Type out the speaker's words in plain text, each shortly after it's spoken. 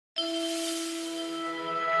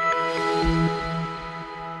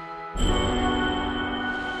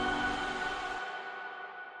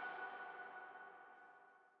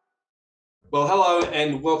Well, hello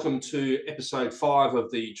and welcome to episode 5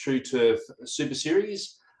 of the Tru-Turf Super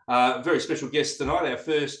Series. Very special guest tonight, our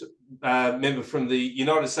first member from the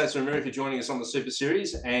United States of America joining us on the Super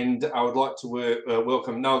Series. And I would like to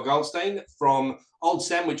welcome Noah Goldstein from Old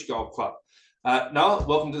Sandwich Golf Club. Noah,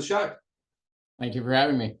 welcome to the show. Thank you for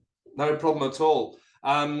having me. No problem at all.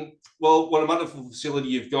 Well, what a wonderful facility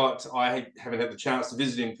you've got. I haven't had the chance to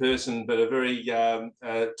visit in person, but a very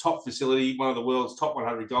top facility, one of the world's top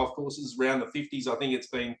 100 golf courses, around the 50s, I think it's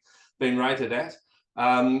been rated at.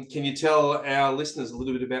 Can you tell our listeners a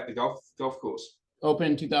little bit about the golf course?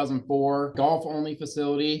 Opened in 2004, golf-only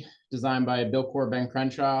facility designed by Bill Core, Ben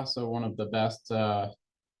Crenshaw, so one of the best,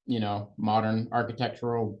 modern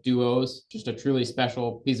architectural duos. Just a truly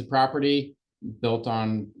special piece of property, built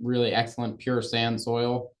on really excellent pure sand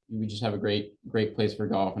soil. We just have a great place for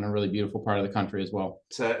golf and a really beautiful part of the country as well.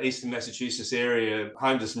 It's Eastern Massachusetts area,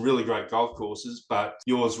 home to some really great golf courses, but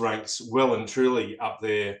yours ranks well and truly up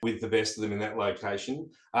there with the best of them in that location.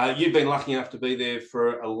 You've been lucky enough to be there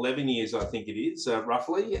for 11 years, I think it is,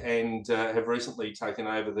 roughly, and have recently taken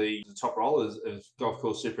over the top role as golf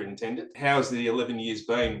course superintendent. How's the 11 years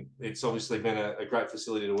been? It's obviously been a great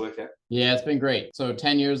facility to work at. Yeah, it's been great. So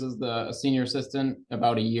 10 years as the senior assistant,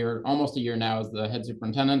 about a year, almost a year now as the head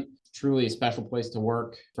superintendent. Truly a special place to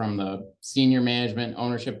work, from the senior management,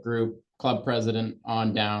 ownership group, club president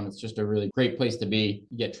on down. It's just a really great place to be.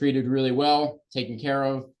 You get treated really well, taken care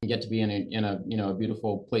of, and get to be in a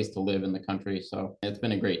beautiful place to live in the country. So it's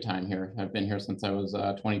been a great time here. I've been here since I was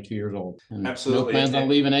 22 years old. And absolutely. No plans on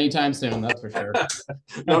leaving anytime soon, that's for sure.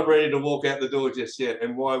 Not ready to walk out the door just yet.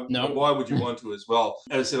 And why would you want to as well?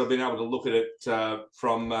 As I said, I've been able to look at it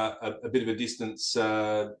from a bit of a distance,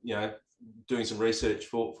 doing some research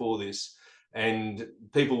for this, and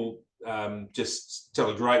people just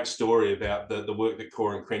tell a great story about the work that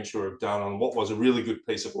Core and Crenshaw have done on what was a really good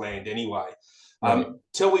piece of land anyway. Right.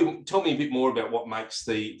 Tell me a bit more about what makes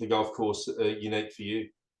the golf course unique for you.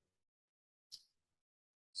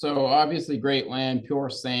 So obviously great land,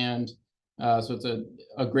 pure sand. So it's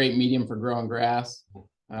a great medium for growing grass.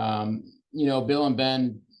 Bill and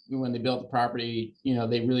Ben, when they built the property,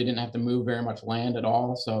 they really didn't have to move very much land at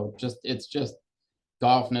all. So it's just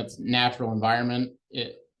golf in its natural environment.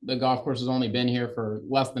 The golf course has only been here for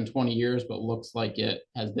less than 20 years, but looks like it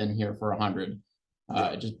has been here for 100.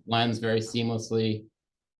 It just blends very seamlessly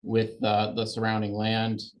with the surrounding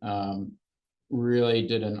land. Really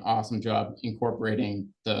did an awesome job incorporating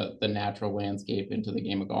the natural landscape into the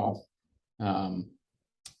game of golf.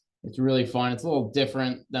 It's really fun. It's a little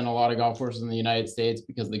different than a lot of golf courses in the United States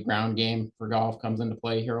because the ground game for golf comes into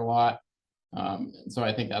play here a lot. So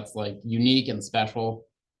I think that's like unique and special.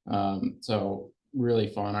 So really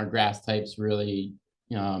fun. Our grass types really,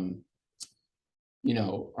 are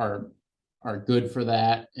good for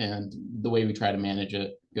that, and the way we try to manage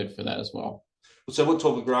it, good for that as well. So what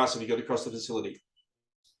type of grass have you got across the facility?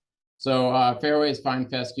 So fairways, fine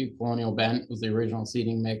fescue, colonial bent was the original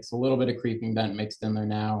seeding mix. A little bit of creeping bent mixed in there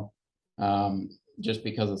now, just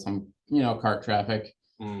because of some, cart traffic,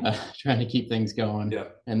 trying to keep things going. Yeah.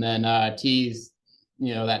 And then tees,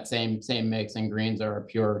 that same mix, and greens are a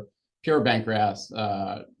pure bent grass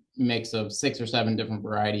mix of 6 or 7 different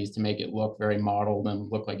varieties to make it look very mottled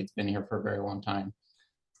and look like it's been here for a very long time.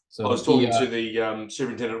 So I was talking to the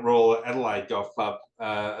Superintendent Royal Adelaide Golf Club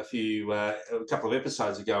a couple of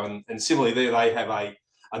episodes ago, and similarly there they have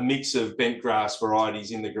a mix of bent grass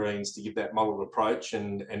varieties in the greens to give that mottled approach.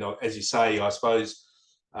 And as you say, I suppose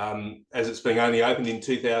as it's being only opened in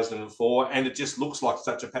 2004, and it just looks like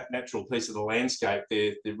such a natural piece of the landscape,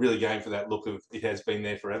 they're really going for that look of it has been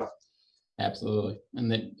there forever. Absolutely,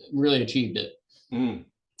 and they really achieved it.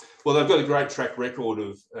 Well, they've got a great track record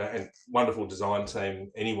of, and wonderful design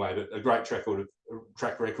team anyway, but a great track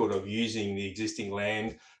record of using the existing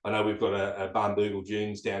land. I know we've got a Barnbougle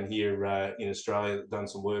Dunes down here in Australia that done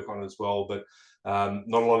some work on it as well, but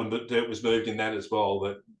not a lot of dirt was moved in that as well.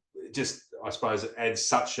 But just, I suppose, it adds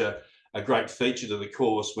such a great feature to the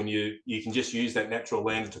course when you can just use that natural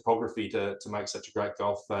land and topography to make such a great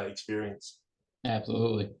golf experience.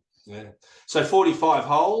 Absolutely. Yeah. So 45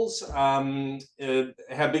 holes. How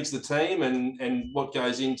big's the team, and what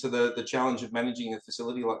goes into the challenge of managing a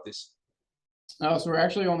facility like this? So we're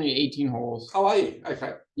actually only 18 holes. Oh, are you?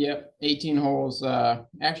 Okay. Yep, 18 holes.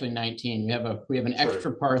 Actually 19. We have an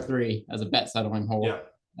extra par 3 as a bet settling hole.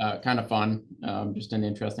 Yeah. Kind of fun. Just an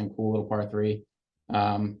interesting, cool little par 3.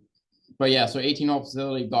 But yeah, so 18-hole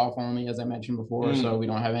facility, golf only, as I mentioned before. So we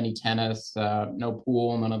don't have any tennis, no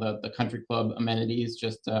pool, none of the country club amenities,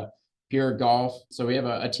 just pure golf. So we have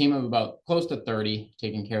a team of about close to 30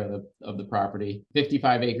 taking care of the property.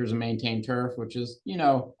 55 acres of maintained turf, which is,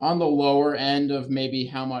 on the lower end of maybe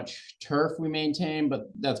how much turf we maintain, but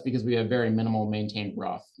that's because we have very minimal maintained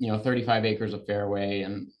rough. 35 acres of fairway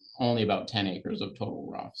and only about 10 acres of total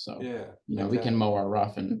rough. So we can mow our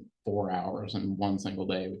rough in 4 hours in one single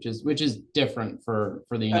day, which is different for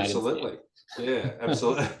the United States. Yeah,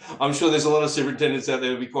 absolutely. I'm sure there's a lot of superintendents out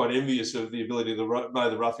there who would be quite envious of the ability to mow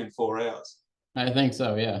the rough in 4 hours. I think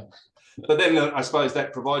so, yeah. But then I suppose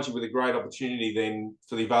that provides you with a great opportunity then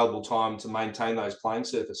for the available time to maintain those playing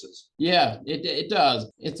surfaces. Yeah, it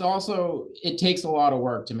does. It's also, it takes a lot of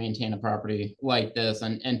work to maintain a property like this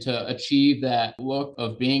and to achieve that look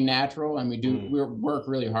of being natural. And we work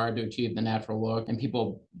really hard to achieve the natural look, and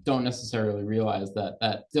people don't necessarily realize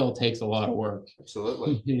that still takes a lot of work.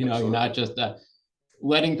 Absolutely. You're not just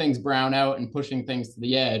letting things brown out and pushing things to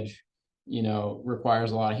the edge,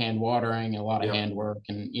 requires a lot of hand watering, a lot of hand work,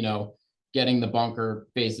 and, getting the bunker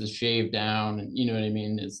faces shaved down, and you know what I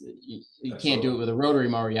mean, you can't do it with a rotary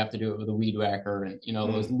mower, you have to do it with a weed whacker, and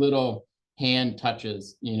those little hand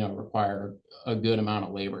touches require a good amount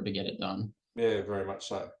of labor to get it done. Yeah, very much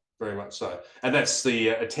so, very much so. And that's the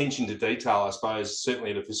attention to detail, I suppose,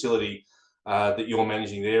 certainly at a facility that you're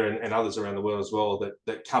managing there, and others around the world as well,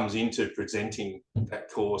 that comes into presenting that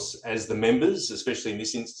course as the members, especially in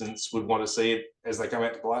this instance, would want to see it as they come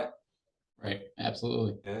out to play. Right,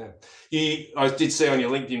 absolutely. Yeah. I did see on your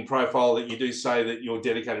LinkedIn profile that you do say that you're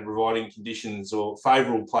dedicated to providing conditions or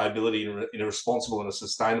favourable playability in a responsible and a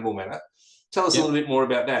sustainable manner. Tell us a little bit more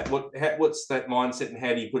about that. What's that mindset, and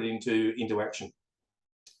how do you put it into action?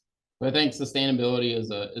 Well, I think sustainability is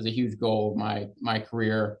a huge goal of my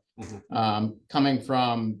career. Coming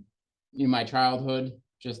from my childhood,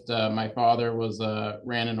 just my father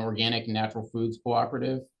ran an organic natural foods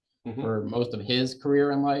cooperative for most of his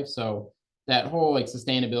career in life. So that whole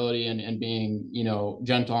sustainability and being,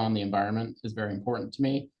 gentle on the environment is very important to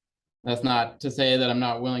me. That's not to say that I'm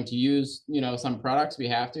not willing to use, some products. We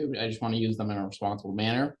have to, but I just want to use them in a responsible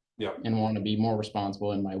manner and want to be more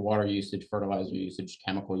responsible in my water usage, fertilizer usage,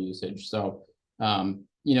 chemical usage. So,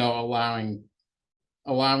 allowing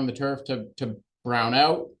the turf to brown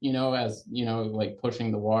out, as,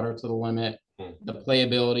 pushing the water to the limit, the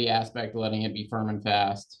playability aspect, letting it be firm and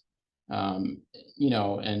fast, and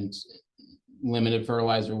limited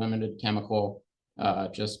fertilizer, limited chemical,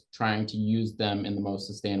 just trying to use them in the most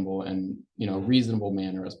sustainable and, reasonable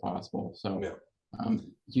manner as possible. So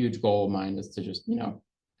huge goal of mine is to just,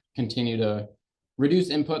 continue to reduce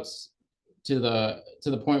inputs to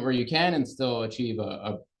the point where you can and still achieve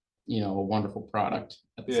a wonderful product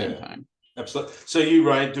at the same time. Absolutely. So you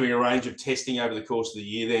doing a range of testing over the course of the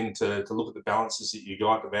year then to look at the balances that you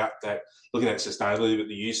got about that, looking at sustainability, but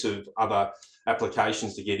the use of other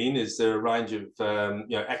applications to get in. Is there a range of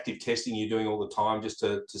active testing you're doing all the time just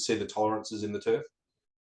to see the tolerances in the turf?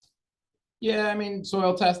 Yeah, I mean,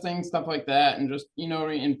 soil testing, stuff like that, and just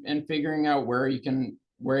and figuring out where you can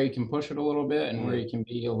push it a little bit and where you can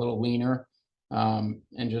be a little leaner,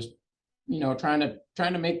 and just trying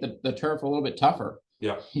to make the turf a little bit tougher.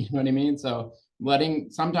 Yeah. You know what I mean? So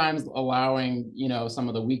sometimes allowing, some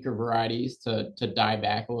of the weaker varieties to die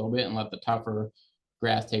back a little bit and let the tougher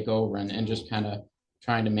grass take over, and just kind of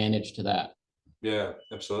trying to manage to that. Yeah,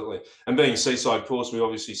 absolutely. And being a seaside course, we've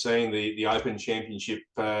obviously seen the Open Championship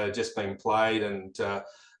just being played, and how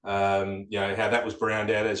that was browned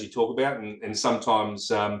out, as you talk about, and sometimes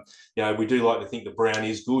we do like to think that brown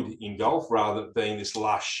is good in golf rather than being this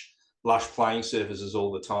lush playing surfaces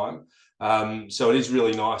all the time. So it is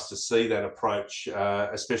really nice to see that approach,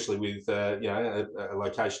 especially with a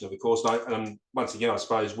location of the course. And once again, I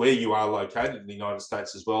suppose where you are located in the United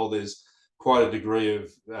States as well, there's quite a degree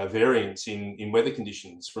of variance in weather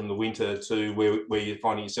conditions from the winter to where you're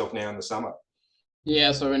finding yourself now in the summer.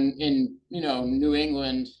 Yeah, so in New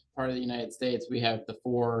England, part of the United States, we have the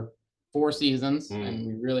four seasons, and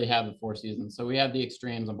we really have the 4 seasons. So we have the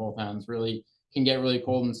extremes on both ends. Really can get really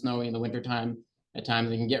cold and snowy in the wintertime. At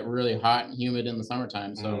times it can get really hot and humid in the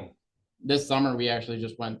summertime. So this summer we actually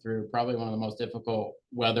just went through probably one of the most difficult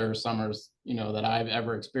weather summers, that I've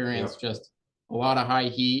ever experienced. Just a lot of high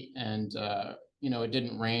heat, and it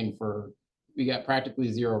didn't rain we got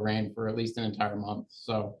practically zero rain for at least an entire month.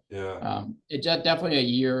 So it's definitely a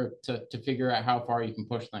year to figure out how far you can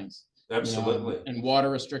push things. Absolutely. And water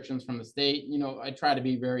restrictions from the state, I try to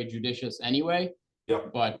be very judicious anyway,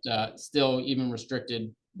 but still even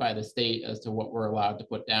restricted by the state as to what we're allowed to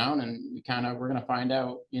put down. And we're going to find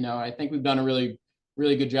out, I think we've done a really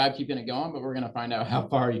really good job keeping it going, but we're going to find out how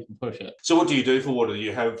far you can push it. So what do you do for water? Do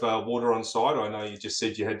you have water on site? I know you just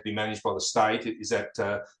said you had to be managed by the state. Is that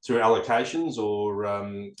through allocations, or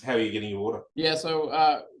how are you getting your water? Yeah,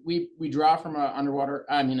 so we draw from an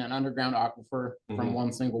underground aquifer from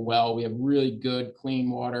one single well. We have really good, clean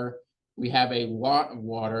water. We have a lot of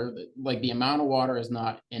water. Like, the amount of water is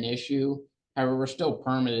not an issue. However, we're still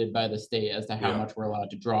permitted by the state as to how much we're allowed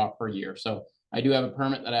to draw per year. So I do have a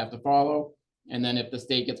permit that I have to follow. And then if the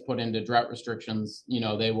state gets put into drought restrictions,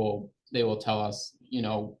 they will tell us,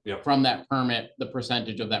 from that permit, the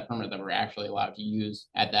percentage of that permit that we're actually allowed to use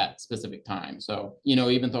at that specific time. So,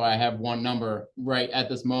 even though I have one number right at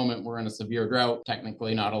this moment, we're in a severe drought,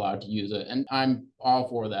 technically not allowed to use it. And I'm all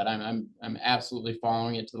for that. I'm absolutely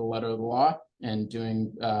following it to the letter of the law and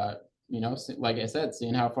doing, like I said,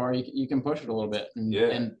 seeing how far you can push it a little bit.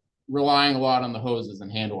 And relying a lot on the hoses and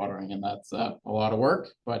hand watering, and that's a lot of work,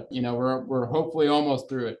 but we're hopefully almost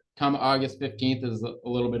through it. Come August 15th is a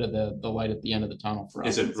little bit of the light at the end of the tunnel for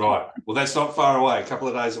us. Is it right? Well, that's not far away, a couple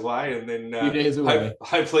of days away, and then a few days away.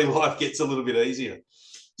 Hopefully life gets a little bit easier.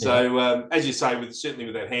 So as you say, certainly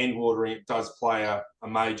with that hand watering, it does play a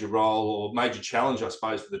major role, or major challenge, I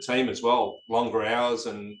suppose, for the team as well. Longer hours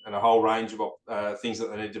and a whole range of things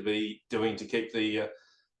that they need to be doing to keep the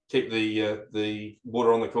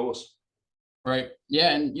water on the course. Right.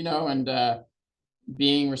 Yeah. And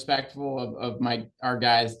being respectful of our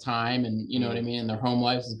guys' time, and what I mean, and their home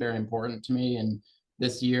lives is very important to me. And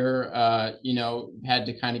this year, had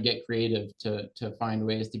to kind of get creative to find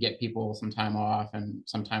ways to get people some time off and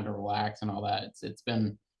some time to relax and all that. It's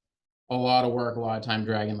been a lot of work, a lot of time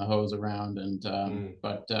dragging the hose around, and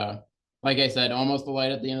but like I said, almost the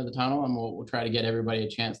light at the end of the tunnel, and we'll try to get everybody a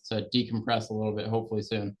chance to decompress a little bit, hopefully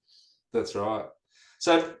soon. That's right.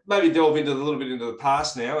 So maybe delve a little bit into the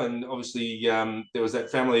past now, and obviously there was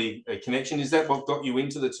that family connection. Is that what got you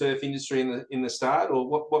into the turf industry in the start, or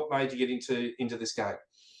what made you get into this game?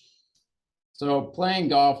 So playing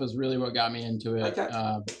golf is really what got me into it. Okay.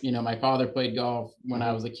 My father played golf when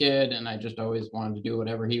I was a kid, and I just always wanted to do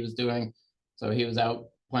whatever he was doing. So he was out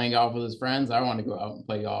playing golf with his friends. I wanted to go out and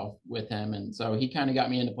play golf with him, and so he kind of got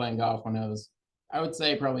me into playing golf when I would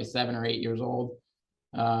say probably 7 or 8 years old.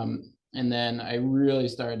 And then I really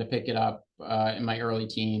started to pick it up in my early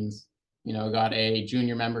teens. Got a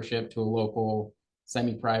junior membership to a local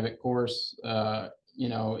semi-private course, close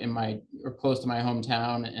to my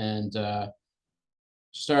hometown, and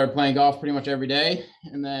started playing golf pretty much every day.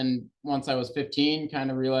 And then once I was 15,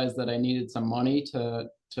 kind of realized that I needed some money to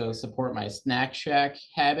support my snack shack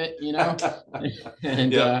habit, and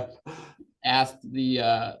asked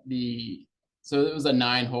so it was a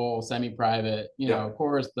 9-hole semi-private, of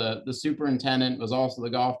course, the superintendent was also the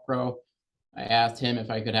golf pro. I asked him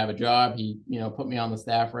if I could have a job. He, put me on the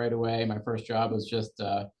staff right away. My first job was just,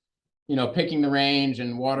 picking the range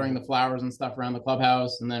and watering the flowers and stuff around the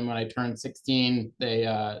clubhouse. And then when I turned 16, they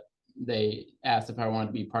asked if I wanted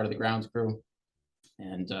to be part of the grounds crew,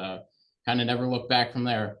 and kind of never looked back from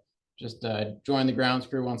there. Just joined the grounds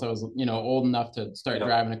crew once I was, old enough to start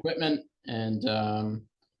driving equipment. And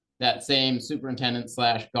that same superintendent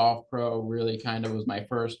 / golf pro really kind of was my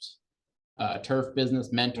first turf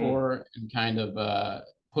business mentor, and kind of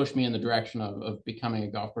pushed me in the direction of becoming a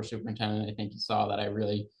golf course superintendent. I think he saw that I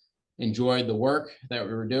really enjoyed the work that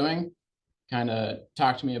we were doing, kind of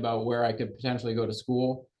talked to me about where I could potentially go to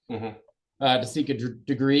school to seek a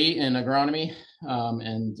degree in agronomy,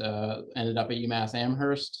 and ended up at UMass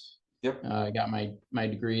Amherst. I got my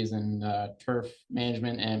degrees in turf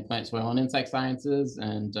management and plant, soil, and insect sciences,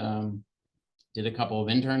 and did a couple of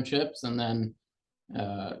internships, and then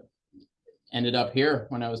ended up here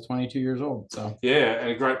when I was 22 years old. So and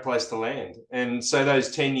a great place to land. And so those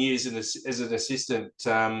 10 years as an assistant,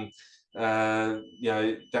 that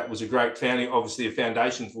was a great founding, obviously a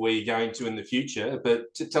foundation for where you're going to in the future.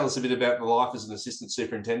 But tell us a bit about the life as an assistant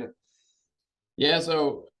superintendent. Yeah,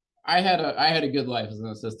 so I had a good life as an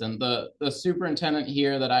assistant. The superintendent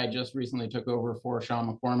here that I just recently took over for, Sean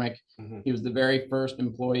McCormick, he was the very first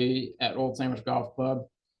employee at Old Sandwich Golf Club.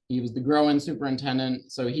 He was the grow-in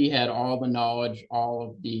superintendent, so he had all the knowledge, all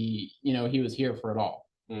of the, he was here for it all.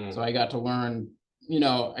 So I got to learn,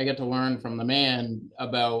 from the man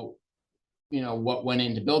about, what went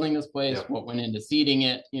into building this place, what went into seeding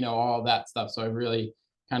it, all that stuff. So I really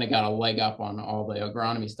kind of got a leg up on all the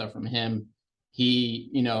agronomy stuff from him. He,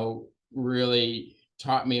 really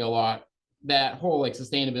taught me a lot. That whole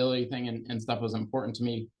sustainability thing and stuff was important to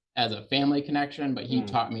me as a family connection, but he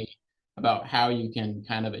taught me about how you can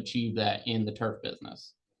kind of achieve that in the turf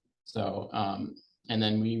business. So, and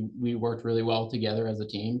then we worked really well together as a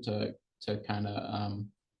team to kind of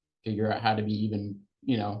figure out how to be even,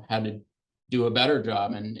 how to do a better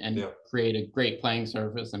job and create a great playing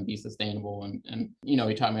surface and be sustainable. And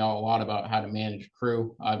he taught me a lot about how to manage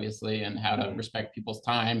crew, obviously, and how to respect people's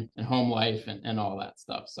time and home life and all that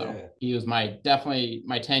stuff. So he was definitely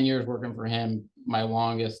my 10 years working for him, my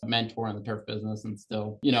longest mentor in the turf business. And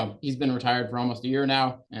still, he's been retired for almost a year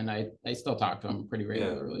now, and I still talk to him pretty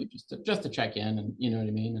regularly just to check in, and you know what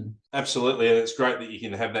I mean. And absolutely, and it's great that you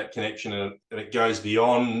can have that connection, and it goes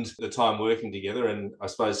beyond the time working together. And I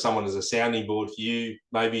suppose someone as a sounding board for you,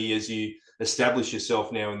 maybe as you establish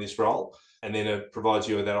yourself now in this role, and then it provides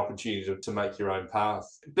you with that opportunity to make your own path.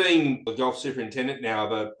 Being a golf superintendent now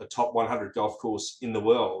of a top 100 golf course in the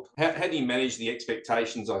world, how do you manage the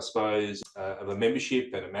expectations, I suppose, of a membership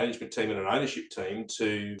and a management team and an ownership team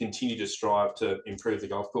to continue to strive to improve the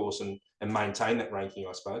golf course and maintain that ranking,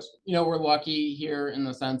 I suppose? We're lucky here in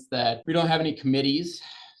the sense that we don't have any committees.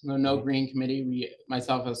 No green committee.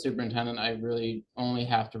 Myself as superintendent, I really only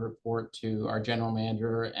have to report to our general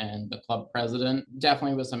manager and the club president,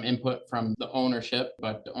 definitely with some input from the ownership,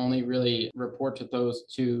 but only really report to those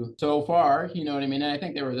two so far. You know what I mean? And I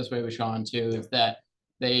think they were this way with Sean too, is that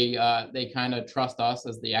they kind of trust us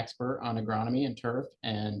as the expert on agronomy and turf,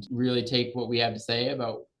 and really take what we have to say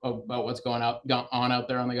about what's going on out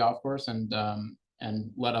there on the golf course, and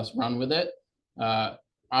let us run with it.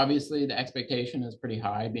 Obviously, the expectation is pretty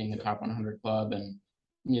high, being a top 100 club, and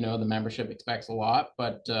the membership expects a lot.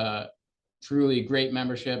 But truly great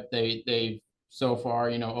membership. They've so far,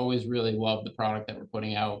 always really loved the product that we're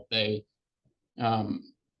putting out. They, are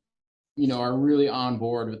really on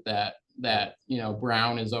board with that.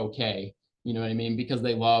 Brown is okay. You know what I mean? Because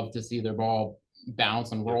they love to see their ball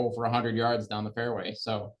bounce and roll for 100 yards down the fairway.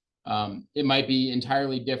 So it might be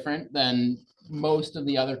entirely different than most of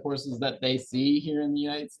the other courses that they see here in the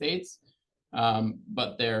United States.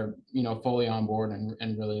 But they're, fully on board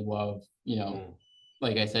and really love,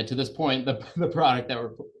 like I said, to this point, the product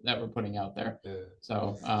that we're putting out there.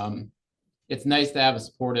 So it's nice to have a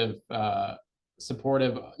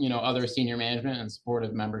supportive, other senior management and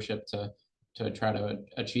supportive membership to try to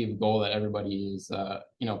achieve a goal that everybody is,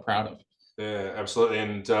 proud of. Yeah, absolutely.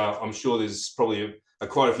 And I'm sure there's probably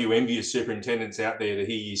quite a few envious superintendents out there to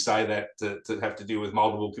hear you say that, to have to deal with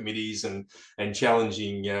multiple committees and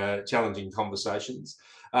challenging conversations.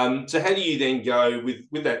 So how do you then go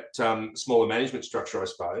with that smaller management structure, I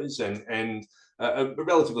suppose, and a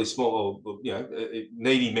relatively small,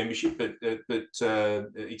 needy membership, but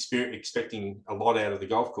expecting a lot out of the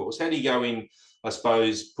golf course? How do you go in, I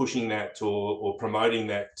suppose, pushing that or promoting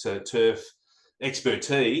that turf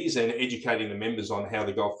expertise and educating the members on how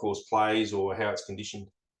the golf course plays or how it's conditioned?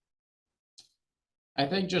 I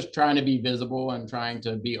think just trying to be visible and trying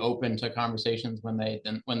to be open to conversations when they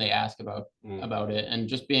ask about it, and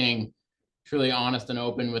just being truly honest and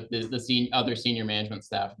open with the other senior management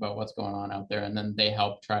staff about what's going on out there, and then they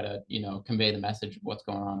help try to convey the message of what's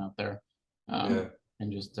going on out there.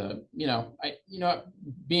 And just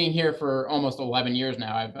being here for almost 11 years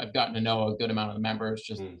now, I've gotten to know a good amount of the members,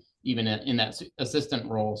 just even in that assistant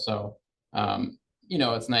role. So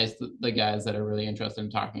it's nice that the guys that are really interested in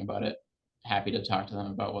talking about it, happy to talk to them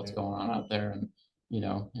about what's going on out there, and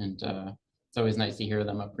it's always nice to hear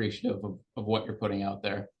them appreciative of what you're putting out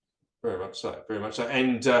there. Very much so, very much so.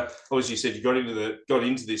 And obviously, you said you got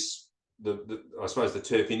into this, I suppose, the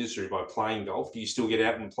turf industry by playing golf. Do you still get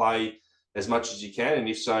out and play as much as you can? And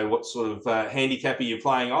if so, what sort of handicap are you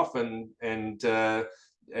playing off? And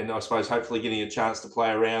I suppose hopefully getting a chance to play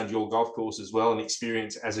around your golf course as well and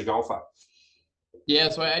experience as a golfer. Yeah,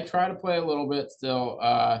 so I try to play a little bit still.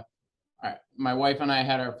 My wife and I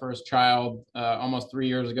had our first child almost 3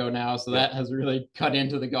 years ago now, so that has really cut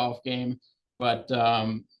into the golf game. But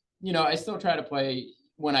I still try to play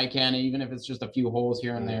when I can, even if it's just a few holes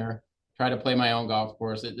here and there. Try to play my own golf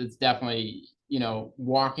course. It's definitely,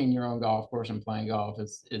 walking your own golf course and playing golf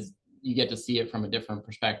is you get to see it from a different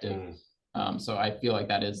perspective. So I feel like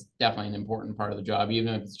that is definitely an important part of the job,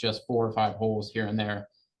 even if it's just 4 or 5 holes here and there.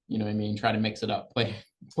 You know what I mean? Try to mix it up, play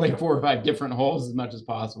 4 or 5 different holes as much as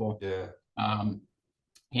possible.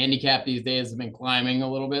 Handicap these days has been climbing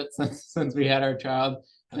a little bit since we had our child.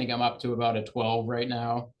 I think I'm up to about a 12 right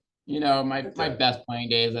now. My best playing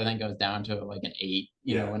days, I think I was down to like an 8,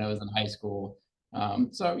 when I was in high school.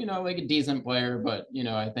 So, like a decent player, but,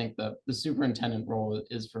 I think the superintendent role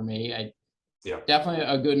is for me. Definitely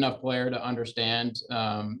a good enough player to understand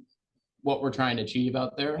what we're trying to achieve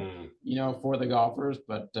out there, for the golfers,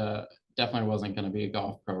 but definitely wasn't going to be a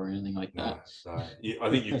golf pro or anything like that. No. I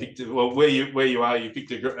think you picked where you are. You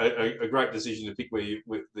picked a great decision to pick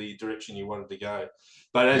with the direction you wanted to go.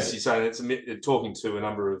 But as you say, it's talking to a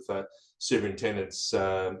number of superintendents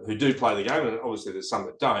who do play the game, and obviously there's some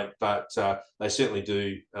that don't, but they certainly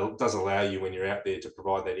do. It does allow you when you're out there to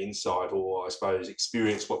provide that insight, or I suppose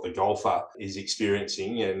experience what the golfer is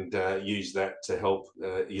experiencing, and use that to help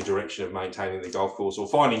your direction of maintaining the golf course, or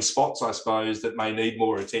finding spots, I suppose, that may need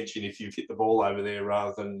more attention if you've hit the ball over there,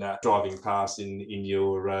 rather than driving past in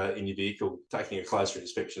your vehicle, taking a closer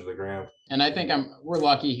inspection of the ground. And I think we're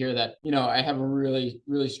lucky here that, I have a really,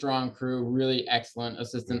 really strong crew, really excellent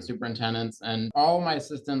assistant superintendents, and all of my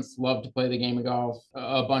assistants love to play the game of golf.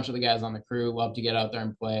 A bunch of the guys on the crew love to get out there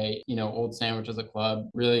and play. Old Sandwich as a club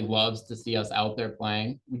really loves to see us out there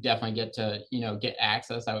playing. We definitely get to, get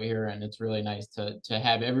access out here, and it's really nice to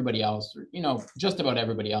have everybody else, just about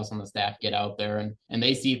everybody else on the staff get out there, and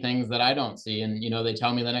they see things that I don't see. And, they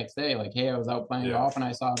tell me the next day, like, hey, I was out playing golf and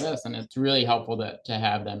I saw this, and it's really helpful to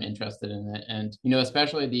have them interested in it. And,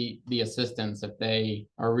 especially the assistants, if they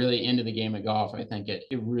are really into the game of golf, I think it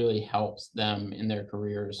really helps them in their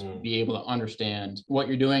careers be able to understand what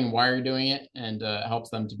you're doing, why you're doing it, and helps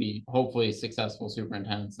them to be hopefully successful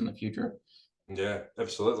superintendents in the future. Yeah,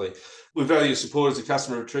 absolutely. We value your support as a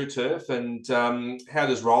customer of Tru-Turf, and how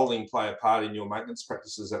does rolling play a part in your maintenance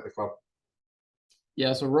practices at the club?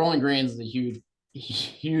 Yeah, so rolling greens is a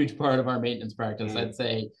huge part of our maintenance practice. I'd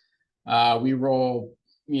say we roll,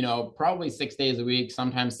 probably 6 days a week,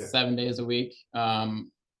 sometimes 7 days a week.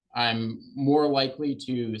 I'm more likely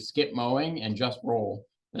to skip mowing and just roll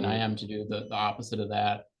than I am to do the opposite of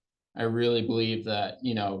that. I really believe that,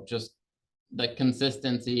 just the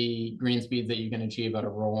consistency, green speeds that you can achieve out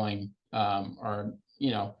of rolling are,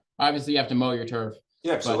 obviously you have to mow your turf.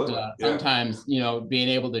 Yeah, absolutely. But sometimes, being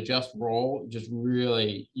able to just roll, just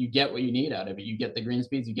really, you get what you need out of it. You get the green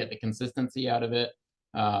speeds, you get the consistency out of it.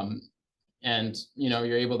 And,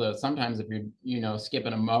 you're able to, sometimes if you're,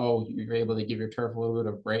 skipping a mow, you're able to give your turf a little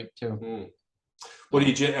bit of break too. What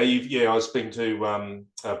do you, I was speaking to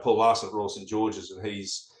Paul Larson at Royal St George's, and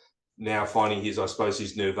he's now finding his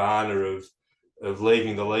nirvana of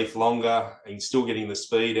leaving the leaf longer and still getting the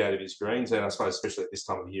speed out of his greens. And I suppose, especially at this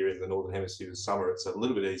time of year in the Northern Hemisphere of summer, it's a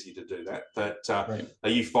little bit easier to do that. But are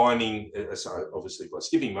you finding, obviously by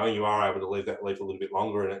skipping mowing, you are able to leave that leaf a little bit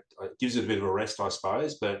longer, and it gives it a bit of a rest, I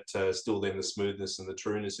suppose, but still then the smoothness and the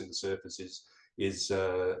trueness in the surface is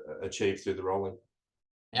achieved through the rolling.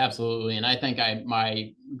 Absolutely. And I think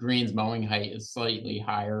my greens mowing height is slightly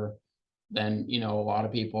higher than, a lot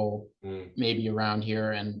of people maybe around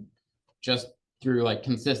here, and just through like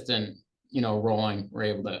consistent, rolling, we're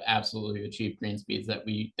able to absolutely achieve green speeds that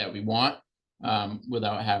we want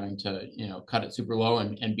without having to, cut it super low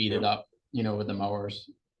and beat it up, with the mowers.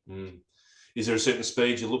 Is there a certain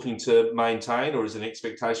speed you're looking to maintain, or is it an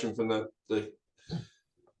expectation from the?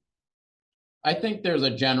 I think there's a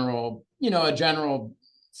general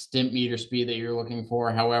stimp meter speed that you're looking for.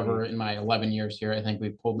 However, in my 11 years here, I think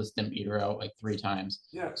we've pulled the stimp meter out like 3 times.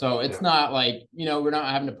 Yeah. So it's not like, we're not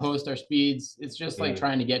having to post our speeds. It's just like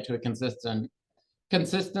trying to get to a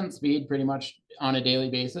consistent speed pretty much on a daily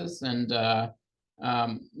basis. And,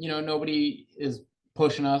 nobody is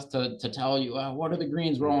pushing us to tell you, what are the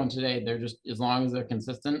greens rolling today? They're just, as long as they're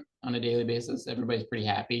consistent on a daily basis, everybody's pretty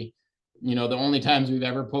happy. The only times we've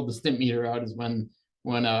ever pulled the stimp meter out is when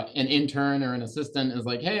an intern or an assistant is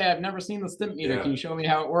like, hey, I've never seen the stimp meter. Can you show me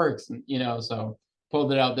how it works? And, so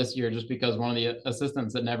pulled it out this year just because one of the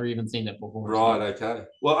assistants had never even seen it before. Right, okay.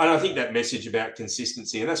 Well, and I think that message about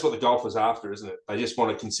consistency, and that's what the golfer's after, isn't it? They just want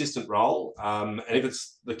a consistent roll. And if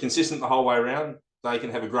it's consistent the whole way around, they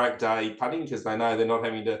can have a great day putting because they know they're not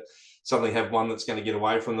having to suddenly have one that's going to get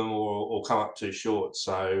away from them or come up too short.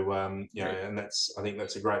 So, and I think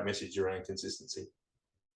that's a great message around consistency.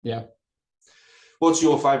 Yeah. What's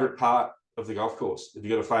your favourite part of the golf course? Have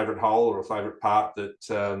you got a favourite hole or a favourite part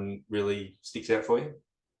that really sticks out for you?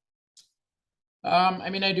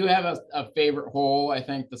 I do have a favorite hole. I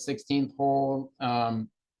think the 16th hole,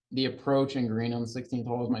 the approach and green on the 16th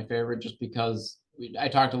hole is my favorite, just because I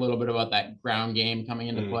talked a little bit about that ground game coming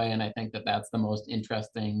into play, and I think that that's the most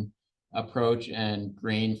interesting approach and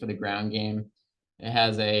green for the ground game. It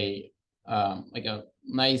has a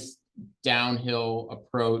nice downhill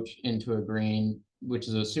approach into a green, which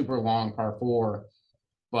is a super long par 4,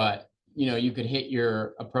 but you could hit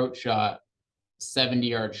your approach shot 70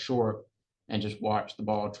 yards short and just watch the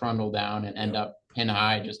ball trundle down and end up pin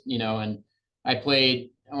high, and I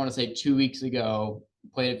played, I want to say 2 weeks ago,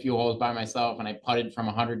 played a few holes by myself, and I putted from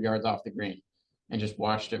 100 yards off the green and just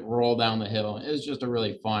watched it roll down the hill. It was just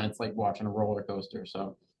it's like watching a roller coaster.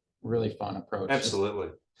 So really fun approach. Absolutely.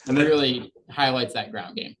 And really highlights that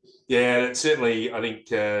ground game. Yeah, and certainly, I think,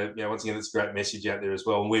 once again, it's a great message out there as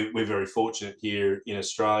well. And we're very fortunate here in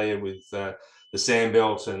Australia with the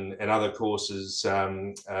Sandbelt and other courses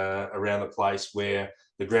around the place where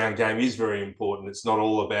the ground game is very important. It's not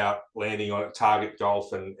all about landing on a target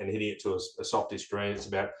golf and hitting it to a softish green. It's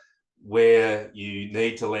about where you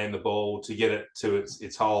need to land the ball to get it to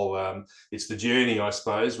its whole. It's the journey, I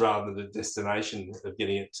suppose, rather than the destination of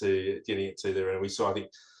getting it to there. And we saw, I think,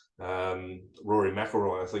 Rory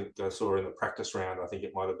McIlroy, I think I saw in the practice round, I think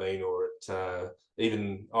it might have been, or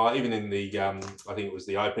even in the I think it was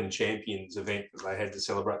the Open Champions event that they had to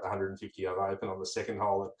celebrate the 150 yard Open on the second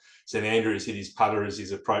hole. And St Andrews hit his putter as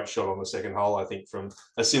his approach shot on the second hole, I think, from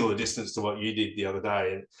a similar distance to what you did the other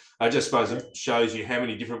day. And I just suppose it shows you how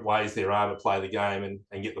many different ways there are to play the game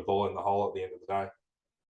and get the ball in the hole at the end of the day.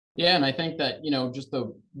 Yeah, and I think that, just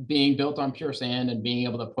the being built on pure sand and being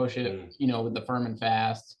able to push it, with the firm and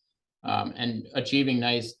fast, and achieving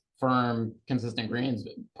nice, firm, consistent greens.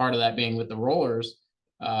 Part of that being with the rollers.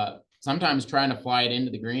 Sometimes trying to fly it into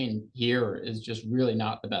the green here is just really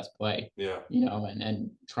not the best play. Yeah. And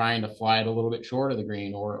trying to fly it a little bit short of the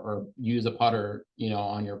green or use a putter,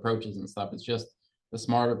 on your approaches and stuff. It's just the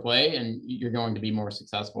smarter play, and you're going to be more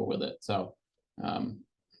successful with it. So,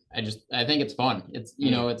 I think it's fun. It's,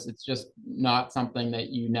 it's just not something that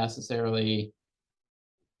you necessarily,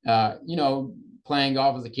 playing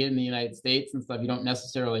golf as a kid in the United States and stuff, you don't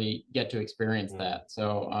necessarily get to experience that.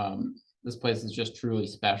 So, this place is just truly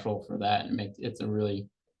special for that, and it's a really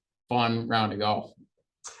fun round of golf.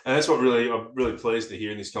 And that's what I'm really pleased to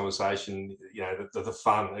hear in this conversation. The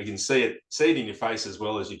fun. I can see it in your face as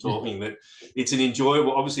well as you're talking. That it's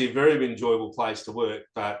obviously a very enjoyable place to work,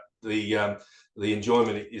 but the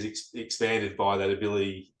enjoyment is expanded by that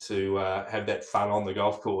ability to have that fun on the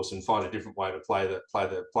golf course and find a different way to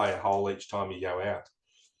play a hole each time you go out.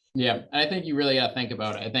 Yeah, I think you really got to think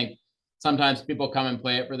about it. I think sometimes people come and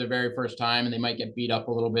play it for the very first time, and they might get beat up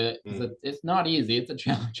a little bit because it's not easy. It's a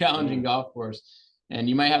challenging golf course, and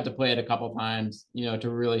you might have to play it a couple times, to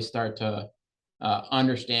really start to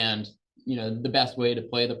understand, the best way to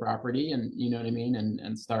play the property, and you know what I mean,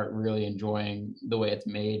 and start really enjoying the way it's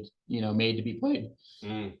made to be played.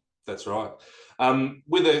 That's right.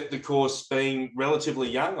 With the course being relatively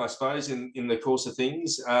young, I suppose, in the course of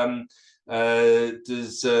things,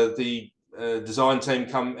 does the design team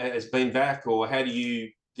has been back, or how do you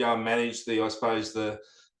go and manage the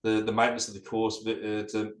maintenance of the course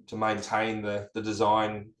to maintain the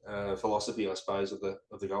design philosophy, I suppose, of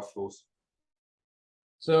the golf course?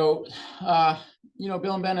 So,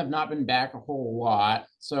 Bill and Ben have not been back a whole lot.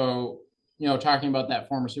 So, talking about that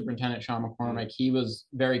former superintendent, Sean McCormick, he was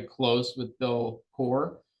very close with Bill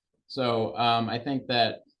Core. So, I think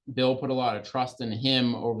that Bill put a lot of trust in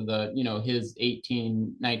him over his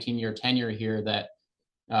 19-year tenure here, that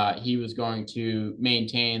he was going to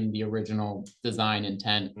maintain the original design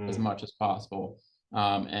intent as much as possible,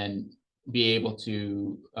 and be able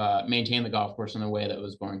to maintain the golf course in a way that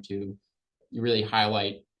was going to really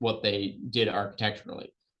highlight what they did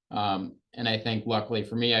architecturally. And I think luckily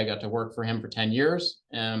for me, I got to work for him for 10 years,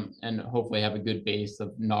 and hopefully have a good base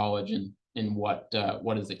of knowledge in what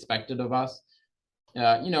is expected of us.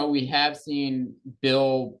 We have seen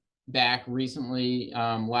Bill back recently.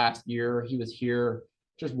 Last year, he was here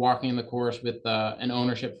just walking the course with an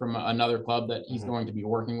ownership from another club that he's going to be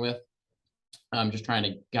working with. Just trying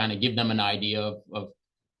to kind of give them an idea of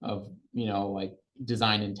like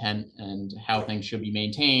design intent and how things should be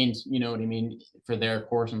maintained, what I mean, for their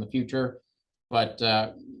course in the future. But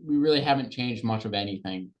we really haven't changed much of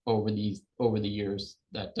anything over the years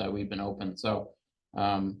that we've been open. So,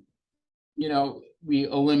 we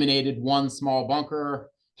eliminated one small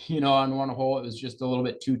bunker, on one hole. It was just a little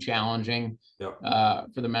bit too challenging for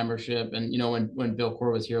the membership. And, when Bill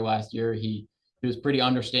Core was here last year, he was pretty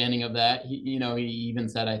understanding of that. He even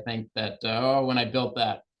said, I think that, when I built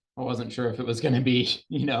that, I wasn't sure if it was going to be,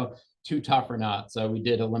 too tough or not. So we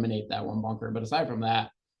did eliminate that one bunker. But aside from that,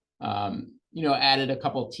 added a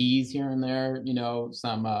couple tees here and there,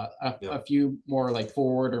 some, a few more like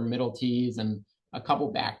forward or middle tees, and a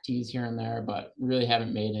couple back tees here and there, but really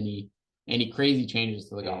haven't made any crazy changes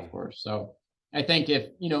to the golf course. So I think if,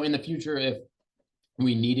 in the future, if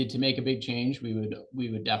we needed to make a big change, we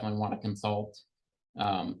would definitely want to consult,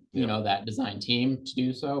 that design team to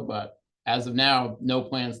do so. But as of now, no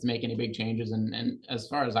plans to make any big changes. And as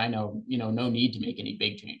far as I know, no need to make any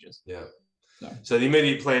big changes. Yeah. So the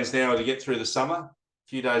immediate plans now are to get through the summer, a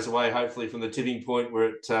few days away, hopefully, from the tipping point where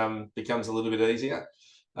it becomes a little bit easier.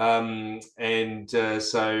 So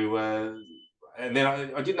And then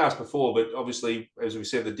I didn't ask before, but obviously, as we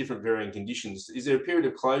said, the different varying conditions. Is there a period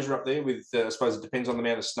of closure up there with, I suppose it depends on the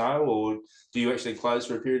amount of snow, or do you actually close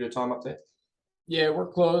for a period of time up there? Yeah, we're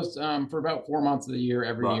closed for about 4 months of the year,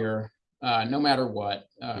 every Right. year, no matter what,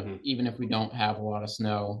 Hmm. even if we don't have a lot of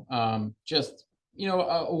snow. Just,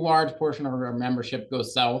 a large portion of our membership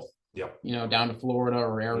goes south, Yep. down to Florida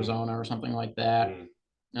or Mm. Arizona or something like that.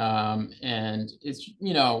 Mm. And it's,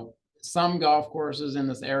 some golf courses in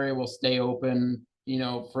this area will stay open,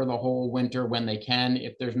 for the whole winter when they can,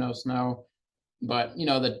 if there's no snow. But,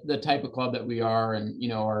 the type of club that we are,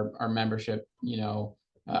 and, our membership,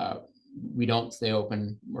 uh, we don't stay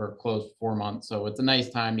open. We're closed for 4 months. So it's a nice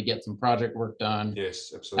time to get some project work done. Yes,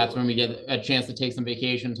 That's absolutely. when we get a chance to take some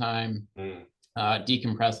vacation time, Mm.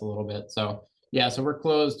 decompress a little bit. So yeah, so we're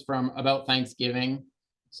closed from about Thanksgiving,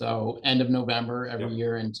 so end of November every Yep.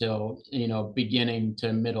 year until beginning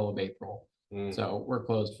to middle of April. Mm. So we're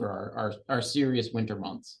closed for our serious winter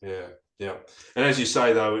months. Yeah, yeah. And as you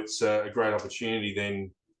say, though, it's a great opportunity.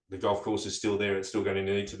 Then the golf course is still there. It's still going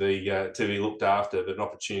to need to be looked after, but an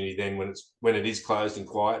opportunity then when it is closed and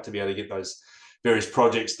quiet to be able to get those various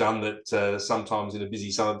projects done that sometimes in a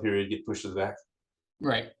busy summer period get pushed to the back.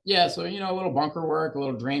 Right. Yeah. So, a little bunker work, a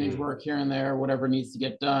little drainage Mm. work here and there, whatever needs to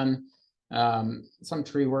get done. Some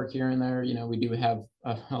tree work here and there. We do have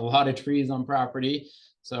a lot of trees on property.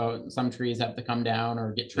 So some trees have to come down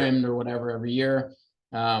or get Yeah, trimmed or whatever every year.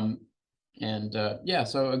 Um, and yeah,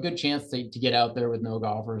 so a good chance to get out there with no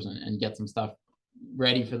golfers and get some stuff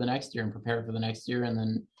ready for the next year and prepared for the next year. And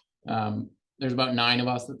then there's about 9 of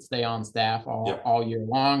us that stay on staff yeah, all year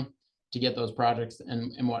long to get those projects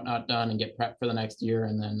and whatnot done and get prepped for the next year.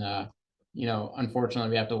 And then, unfortunately,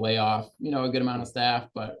 we have to lay off, a good amount of staff,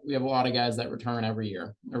 but we have a lot of guys that return every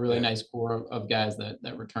year, a really yeah. nice core of guys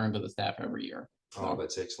that return to the staff every year. Oh, So,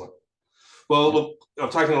 that's excellent. Well, yeah. look, I've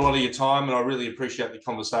taken a lot of your time, and I really appreciate the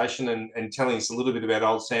conversation and telling us a little bit about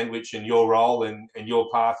Old Sandwich and your role and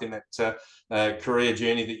your path in that career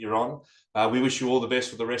journey that you're on. We wish you all the best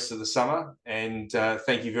for the rest of the summer, and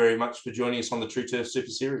thank you very much for joining us on the Tru-Turf Super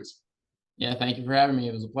Series. Yeah. Thank you for having me.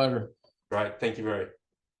 It was a pleasure. Great. Thank you very